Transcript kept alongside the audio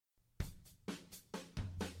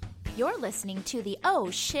You're listening to the O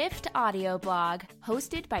Shift audio blog,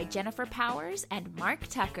 hosted by Jennifer Powers and Mark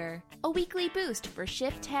Tucker, a weekly boost for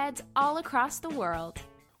shift heads all across the world.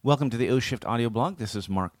 Welcome to the O Shift audio blog. This is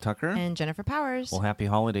Mark Tucker. And Jennifer Powers. Well, happy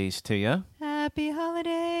holidays to you. Happy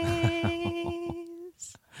holidays.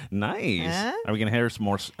 Nice. Huh? Are we going to hear some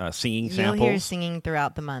more singing You'll samples? hear singing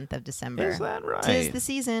throughout the month of December. Is that right? 'Tis the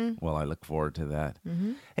season. Well, I look forward to that.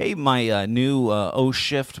 Mm-hmm. Hey, my new O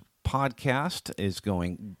Shift podcast is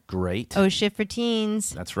going great. O Shift for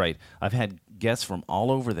Teens. That's right. I've had guests from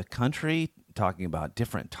all over the country talking about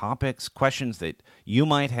different topics, questions that you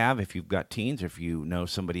might have if you've got teens, or if you know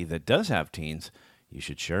somebody that does have teens, you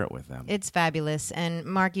should share it with them. It's fabulous. And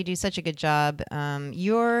Mark, you do such a good job.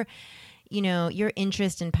 Your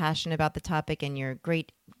interest and passion about the topic and your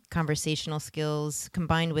great conversational skills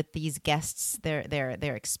combined with these guests, their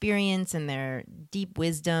experience and their deep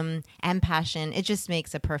wisdom and passion, it just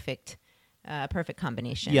makes a perfect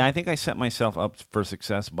combination. Yeah, I think I set myself up for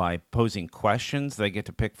success by posing questions. They get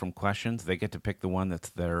to pick from questions. They get to pick the one that's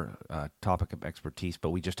their topic of expertise, but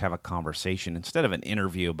we just have a conversation instead of an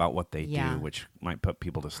interview about what they do, which might put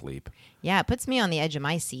people to sleep. Yeah, it puts me on the edge of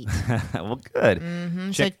my seat. Well, good.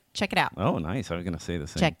 Mm-hmm. So check it out. Oh, nice. I was going to say the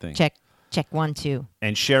same thing. Check 1, 2.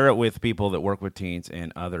 And share it with people that work with teens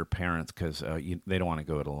and other parents, because they don't want to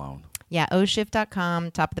go it alone. Yeah,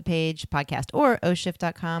 oshift.com, top of the page, podcast, or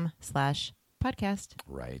oshift.com/podcast.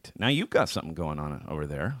 Right. Now you've got something going on over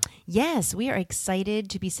there. Yes, we are excited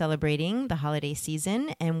to be celebrating the holiday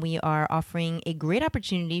season, and we are offering a great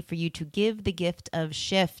opportunity for you to give the gift of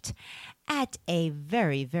Shift at a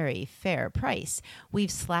very, very fair price. We've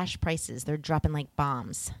slashed prices. They're dropping like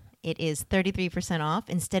bombs. It is 33% off.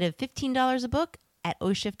 Instead of $15 a book at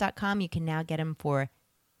oshift.com, you can now get them for,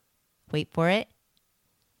 wait for it,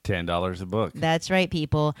 $10 a book. That's right,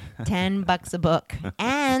 people. $10 a book.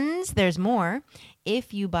 And there's more.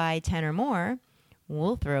 If you buy 10 or more,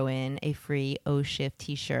 we'll throw in a free O Shift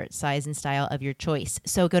t-shirt, size and style of your choice.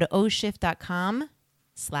 So go to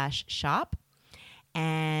oshift.com/shop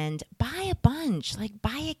and buy a bunch, like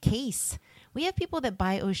buy a case. We have people that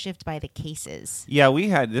buy O Shift by the cases.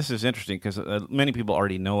 Yeah, this is interesting because many people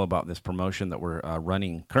already know about this promotion that we're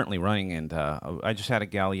currently running. And I just had a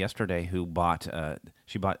gal yesterday who bought a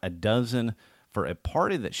dozen for a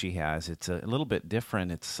party that she has. It's a little bit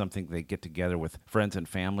different. It's something they get together with friends and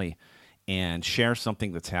family and share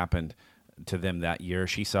something that's happened to them that year.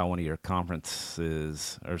 She saw one of your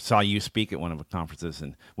conferences, or saw you speak at one of the conferences,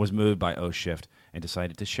 and was moved by O Shift and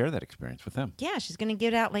decided to share that experience with them. Yeah, she's going to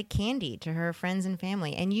give it out like candy to her friends and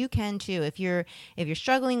family. And you can too. If you're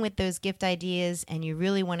struggling with those gift ideas and you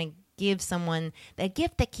really want to give someone that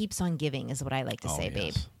gift that keeps on giving, is what I like to say,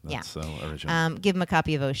 babe. That's so original. Give them a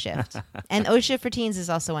copy of O Shift. And O Shift for Teens is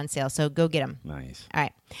also on sale, so go get them. Nice. All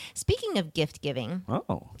right. Speaking of gift giving,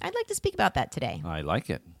 I'd like to speak about that today. I like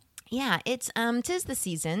it. Yeah, it's 'tis the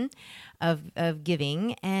season of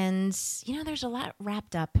giving, and there's a lot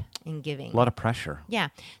wrapped up in giving. A lot of pressure. Yeah.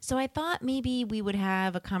 So I thought maybe we would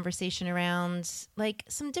have a conversation around like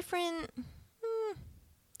some different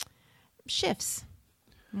shifts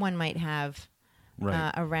one might have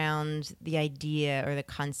around the idea or the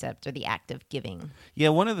concept or the act of giving. Yeah,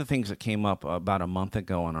 one of the things that came up about a month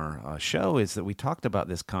ago on our show is that we talked about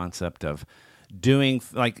this concept of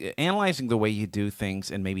analyzing the way you do things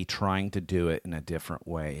and maybe trying to do it in a different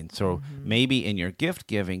way. And so maybe in your gift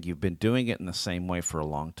giving, you've been doing it in the same way for a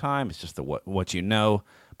long time. It's just what you know,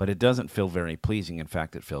 but it doesn't feel very pleasing. In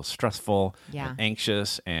fact, it feels stressful and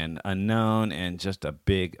anxious and unknown and just a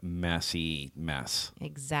big, messy mess.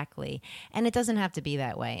 Exactly. And it doesn't have to be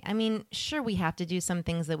that way. I mean, sure, we have to do some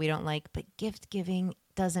things that we don't like, but gift giving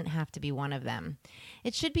doesn't have to be one of them.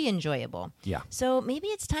 It should be enjoyable. Yeah. So maybe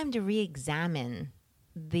it's time to re-examine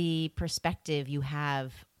the perspective you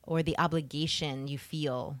have or the obligation you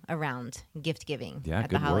feel around gift giving at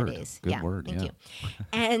the holidays. Good word. Thank you.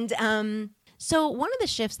 And so one of the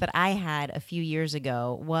shifts that I had a few years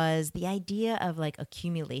ago was the idea of like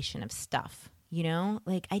accumulation of stuff.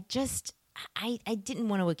 Like I didn't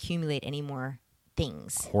want to accumulate any more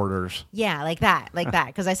things. Hoarders. Yeah, like that.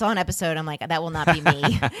 Because I saw an episode, I'm like, that will not be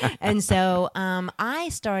me. And so I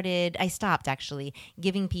stopped actually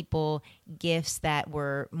giving people gifts that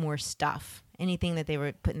were more stuff, anything that they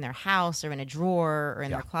were put in their house or in a drawer or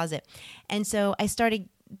in their closet. And so I started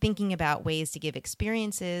thinking about ways to give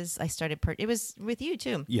experiences. It was with you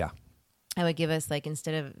too. Yeah. I would give us, like,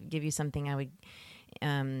 instead of give you something, I would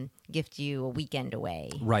gift you a weekend away.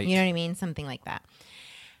 Right. You know what I mean? Something like that.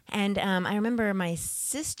 And I remember my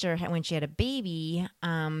sister, when she had a baby,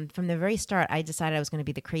 from the very start, I decided I was going to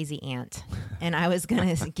be the crazy aunt. And I was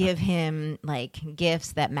going to give him, like,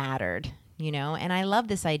 gifts that mattered. you know, and I love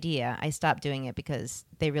this idea. I stopped doing it because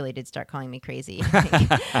they really did start calling me crazy. I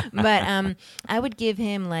think. But I would give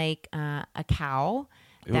him like a cow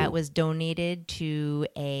that Ooh. was donated to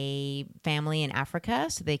a family in Africa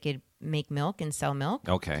so they could make milk and sell milk.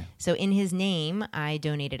 Okay. So in his name, I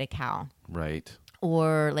donated a cow. Right.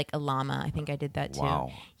 Or like a llama. I think I did that too.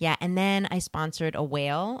 Wow. Yeah. And then I sponsored a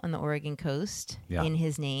whale on the Oregon coast Yeah. in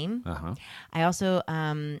his name. Uh-huh. I also,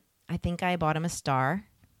 I think I bought him a star.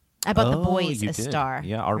 I bought the boys you a did. star.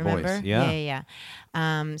 Yeah, our remember? boys. Yeah.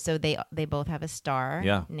 Yeah. So they both have a star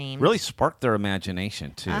Yeah. named. Really sparked their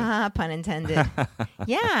imagination too. Pun intended.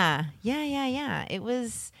 Yeah. It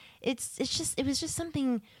was just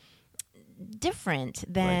something different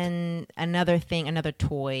than another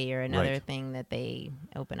toy or another Right. thing that they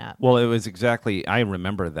open up. Well, it was exactly, I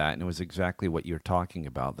remember that, and it was exactly what you're talking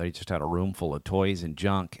about. They just had a room full of toys and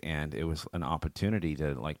junk, and it was an opportunity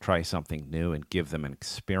to like try something new and give them an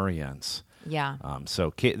experience. Yeah. So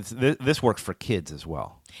kids, this works for kids as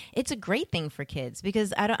well. It's a great thing for kids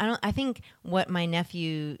because I think what my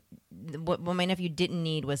nephew didn't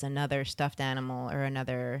need was another stuffed animal or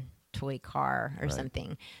another toy car or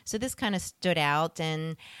something. So this kind of stood out,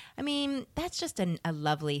 and I mean that's just a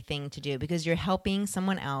lovely thing to do because you're helping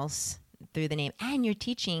someone else through the name and you're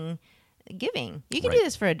teaching giving. You can do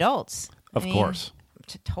this for adults. Of course.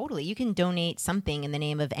 Totally. You can donate something in the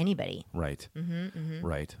name of anybody. Right.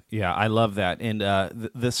 Right. Yeah, I love that. And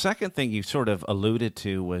the second thing you sort of alluded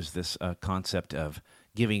to was this concept of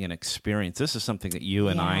giving an experience. This is something that you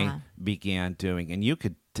and I began doing. And you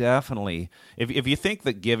could definitely, if you think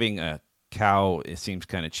that giving a cow, it seems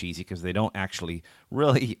kind of cheesy because they don't actually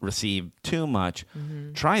really receive too much,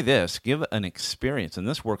 try this. Give an experience. And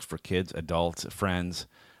this works for kids, adults, friends.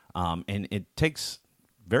 And it takes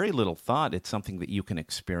very little thought. It's something that you can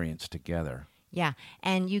experience together. Yeah,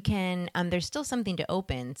 and you can. There's still something to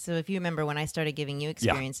open. So if you remember when I started giving you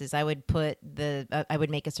experiences, I would put I would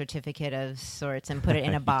make a certificate of sorts and put it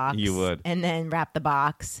in a box. You would, and then wrap the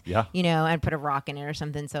box. Yeah, you know, and put a rock in it or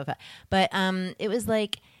something. But it was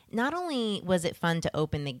like not only was it fun to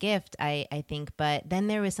open the gift, I think, but then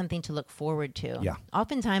there was something to look forward to. Yeah.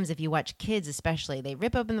 Oftentimes, if you watch kids, especially, they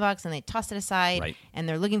rip open the box and they toss it aside, and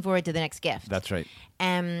they're looking forward to the next gift. That's right.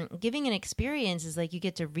 Giving an experience is like you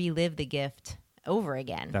get to relive the gift over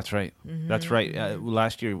again. That's right. That's right.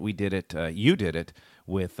 Last year we did it. You did it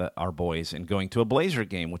with our boys and going to a Blazer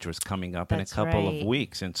game, which was coming up in a couple of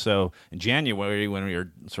weeks. And so in January, when we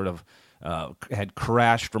were sort of had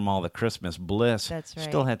crashed from all the Christmas bliss,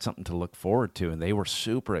 still had something to look forward to, and they were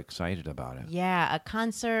super excited about it. Yeah, a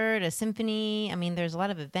concert, a symphony. I mean, there's a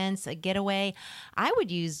lot of events, a getaway. I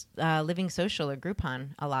would use Living Social or Groupon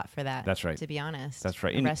a lot for that. That's right. To be honest. That's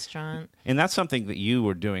right. A restaurant. And that's something that you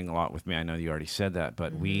were doing a lot with me. I know you already said that,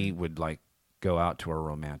 but we would like go out to a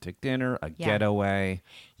romantic dinner, a getaway.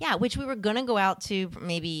 Yeah, which we were going to go out to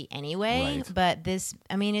maybe anyway. Right. But this,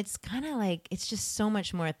 I mean, it's kind of like, it's just so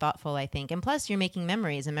much more thoughtful, I think. And plus, you're making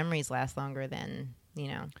memories, and memories last longer than, you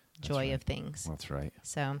know, joy of things. That's right.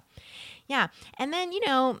 So, yeah. And then, you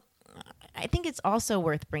know, I think it's also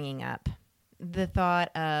worth bringing up the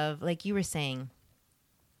thought of, like you were saying,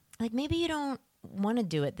 like maybe you don't want to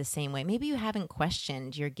do it the same way. Maybe you haven't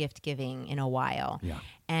questioned your gift giving in a while. Yeah.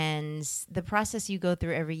 And the process you go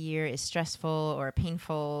through every year is stressful or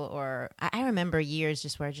painful, or I remember years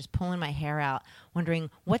just where just pulling my hair out, wondering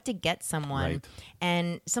what to get someone,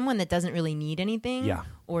 and someone that doesn't really need anything,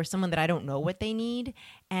 or someone that I don't know what they need,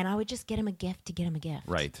 and I would just get them a gift to get them a gift.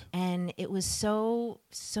 Right. And it was so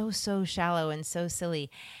shallow and so silly.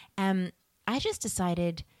 I just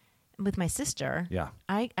decided with my sister,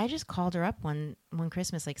 I just called her up one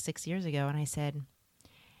Christmas like 6 years ago, and I said,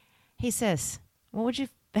 "Hey sis,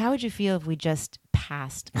 how would you feel if we just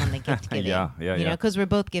passed on the gift giving?" You know, because we're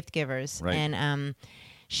both gift givers, and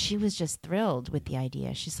she was just thrilled with the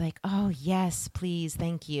idea. She's like, "Oh yes, please,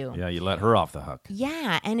 thank you." Yeah, you let her off the hook.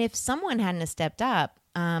 Yeah, and if someone hadn't stepped up,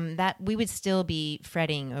 that we would still be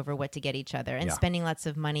fretting over what to get each other and spending lots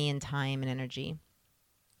of money and time and energy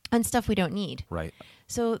on stuff we don't need. Right.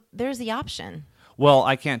 So there's the option. Well,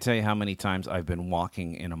 I can't tell you how many times I've been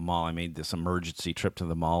walking in a mall. I made this emergency trip to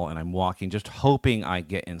the mall, and I'm walking just hoping I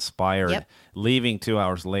get inspired, leaving 2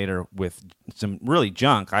 hours later with some really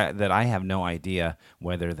junk that I have no idea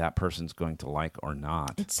whether that person's going to like or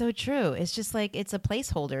not. It's so true. It's just like it's a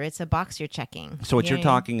placeholder. It's a box you're checking. So what you're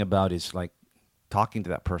talking about is like talking to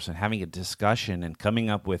that person, having a discussion, and coming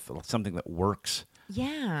up with something that works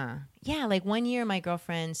Yeah. Yeah. Like one year, my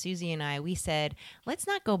girlfriend Susie and I, we said, let's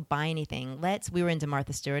not go buy anything. We were into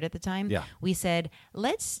Martha Stewart at the time. Yeah. We said,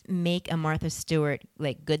 let's make a Martha Stewart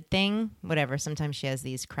like good thing, whatever. Sometimes she has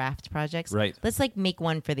these craft projects. Right. Let's like make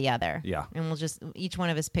one for the other. Yeah. And we'll just, each one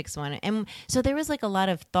of us picks one. And so there was like a lot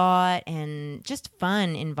of thought and just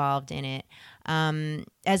fun involved in it.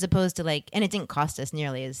 As opposed to like, and it didn't cost us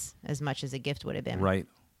nearly as much as a gift would have been. Right.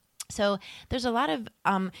 So there's a lot of,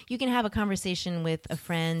 you can have a conversation with a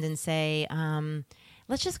friend and say,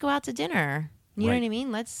 let's just go out to dinner. You know Right. what I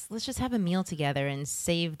mean? Let's just have a meal together and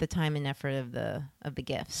save the time and effort of the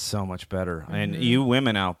gifts. So much better. And you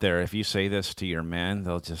women out there, if you say this to your men,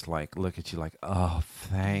 they'll just like look at you like, oh,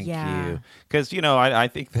 thank Yeah. you. Because, I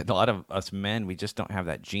think that a lot of us men, we just don't have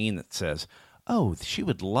that gene that says, oh, she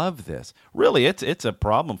would love this. Really, it's a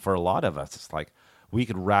problem for a lot of us. It's like we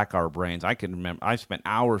could rack our brains. I can remember I spent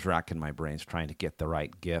hours racking my brains trying to get the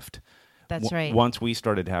right gift. That's right. Once we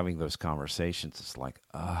started having those conversations, it's like,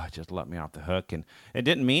 just let me off the hook. And it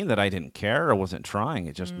didn't mean that I didn't care or wasn't trying.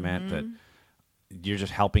 It just meant that you're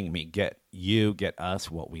just helping me get us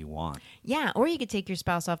what we want. Yeah, or you could take your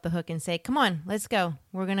spouse off the hook and say, "Come on, let's go.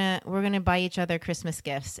 We're gonna buy each other Christmas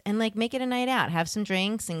gifts and like make it a night out. Have some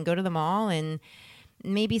drinks and go to the mall and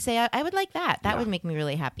maybe say, I would like that. That Yeah. would make me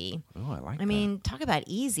really happy." Oh, I like that. I mean, talk about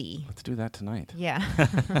easy. Let's do that tonight. Yeah.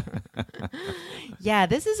 Yeah,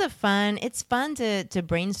 this is it's fun to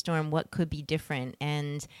brainstorm what could be different.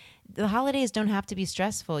 And the holidays don't have to be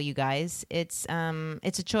stressful, you guys. It's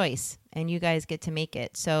a choice and you guys get to make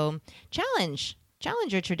it. So challenge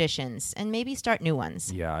your traditions and maybe start new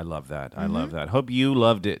ones. Yeah, I love that. I love that. Hope you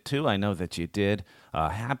loved it too. I know that you did.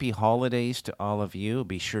 Happy holidays to all of you.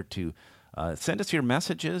 Be sure to send us your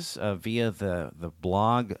messages via the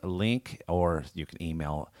blog link, or you can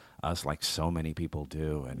email us like so many people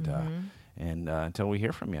do. And until we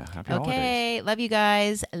hear from you, happy holidays. Okay, love you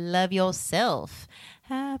guys. Love yourself.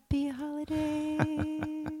 Happy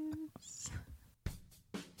holidays.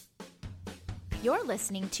 You're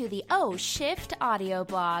listening to the Oh Shift audio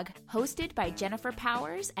blog, hosted by Jennifer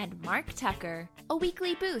Powers and Mark Tucker, a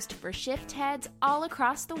weekly boost for shift heads all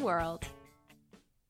across the world.